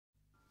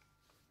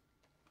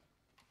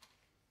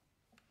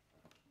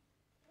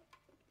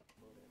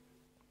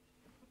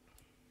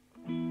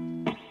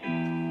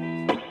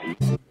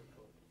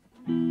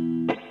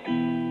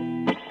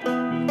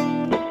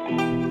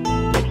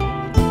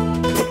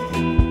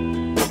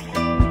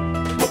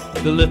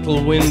The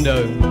little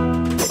window,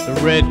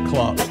 the red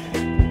clock.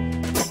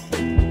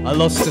 I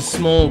lost a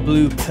small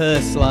blue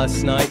purse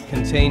last night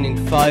containing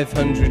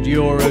 500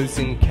 euros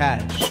in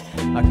cash.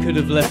 I could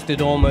have left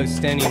it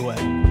almost anywhere.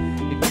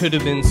 It could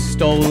have been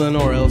stolen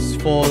or else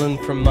fallen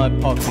from my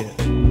pocket.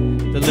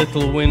 The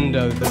little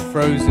window, the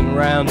frozen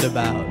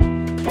roundabout.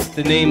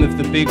 The name of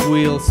the big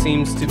wheel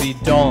seems to be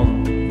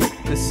Dom,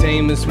 the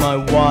same as my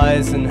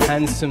wise and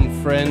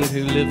handsome friend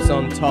who lives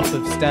on top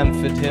of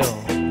Stamford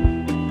Hill.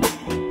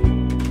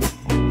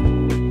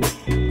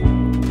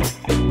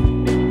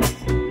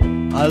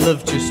 I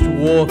love just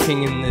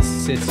walking in this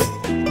city,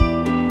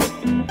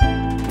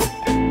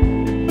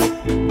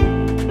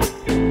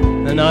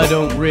 and I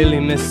don't really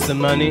miss the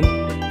money.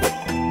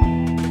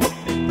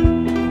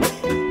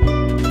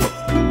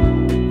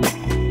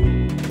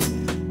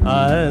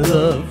 I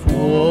love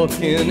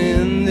walking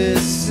in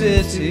this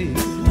city.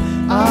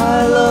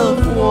 I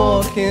love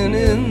walking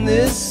in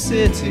this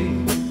city.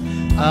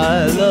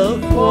 I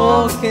love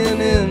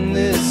walking in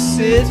this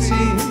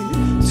city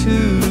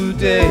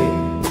today.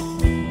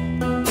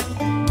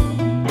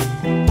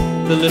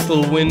 The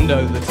little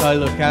window that I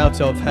look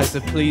out of has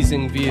a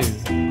pleasing view.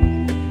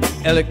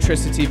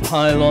 Electricity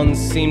pylons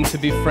seem to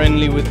be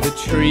friendly with the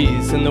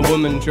trees, and the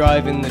woman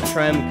driving the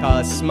tram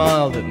car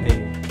smiled at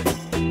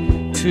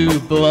me. Two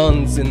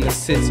blondes in the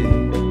city.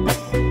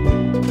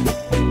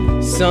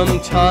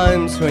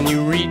 Sometimes when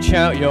you reach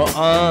out your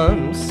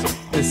arms,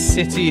 the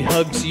city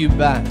hugs you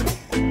back.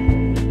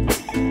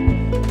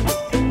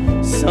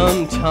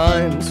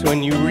 Sometimes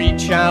when you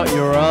reach out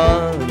your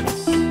arms,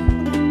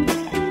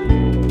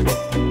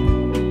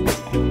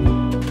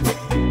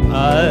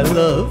 I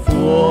love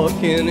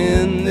walking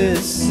in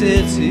this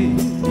city.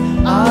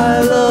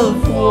 I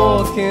love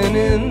walking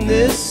in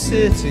this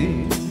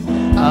city.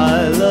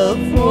 I love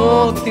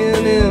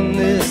walking in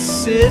this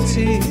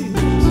city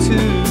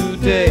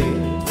today.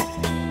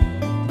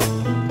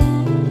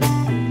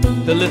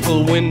 The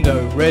little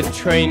window, red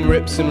train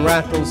rips and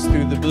rattles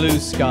through the blue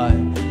sky.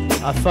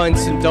 I find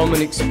St.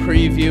 Dominic's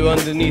preview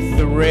underneath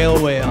the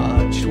railway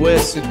arch, where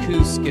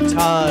Secousse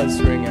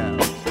guitars ring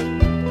out.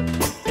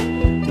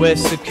 Where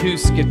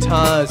Secousse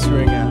guitars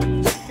ring out.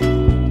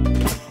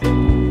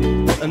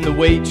 And the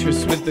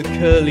waitress with the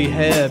curly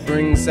hair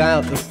brings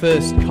out the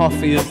first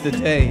coffee of the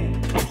day.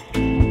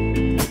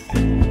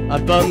 I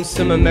bum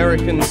some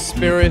American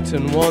spirit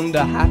and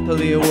wander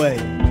happily away.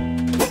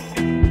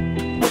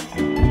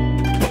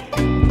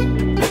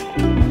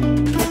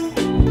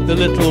 The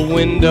little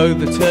window,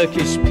 the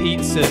Turkish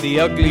pizza, the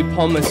ugly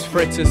pommes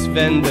frites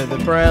vendor, the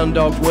brown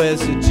dog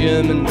wears a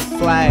German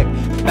flag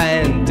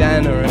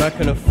bandana, and I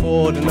can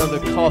afford another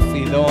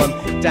coffee, though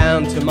I'm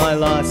down to my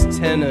last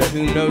tenner.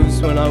 Who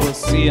knows when I will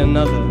see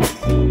another?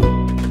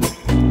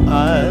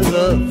 I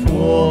love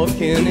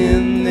walking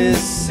in this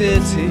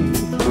city.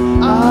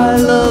 I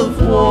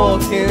love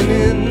walking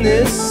in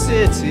this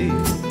city.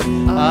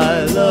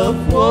 I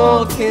love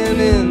walking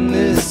in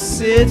this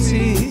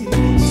city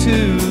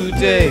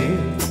today.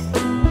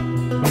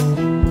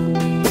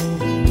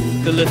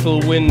 The little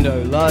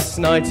window. Last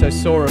night I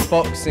saw a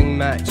boxing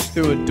match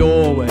through a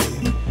doorway.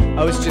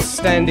 I was just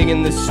standing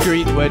in the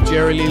street where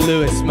Jerry Lee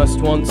Lewis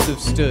must once have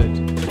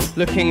stood.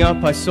 Looking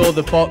up, I saw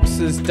the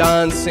boxers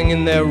dancing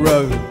in their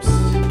robes.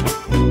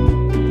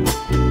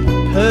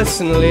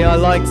 Personally, I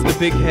liked the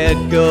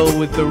big-haired girl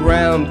with the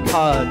round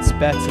cards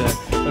better,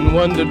 and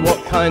wondered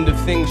what kind of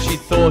things she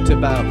thought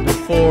about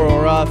before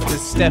or after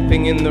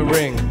stepping in the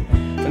ring.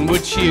 And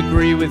would she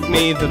agree with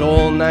me that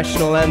all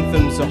national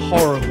anthems are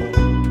horrible?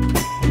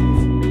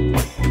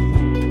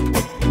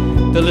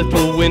 The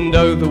little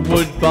window, the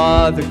wood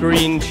bar, the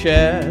green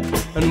chair.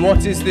 And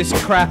what is this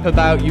crap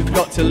about you've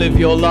got to live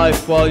your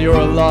life while you're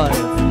alive?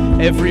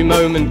 Every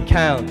moment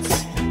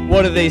counts.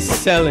 What are they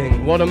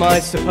selling? What am I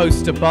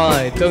supposed to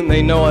buy? Don't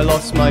they know I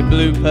lost my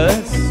blue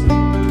purse?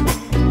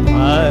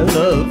 I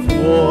love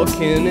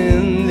walking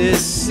in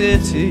this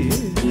city.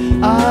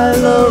 I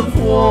love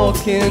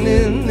walking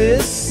in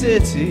this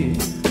city.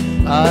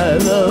 I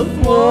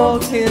love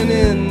walking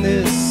in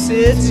this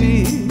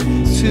city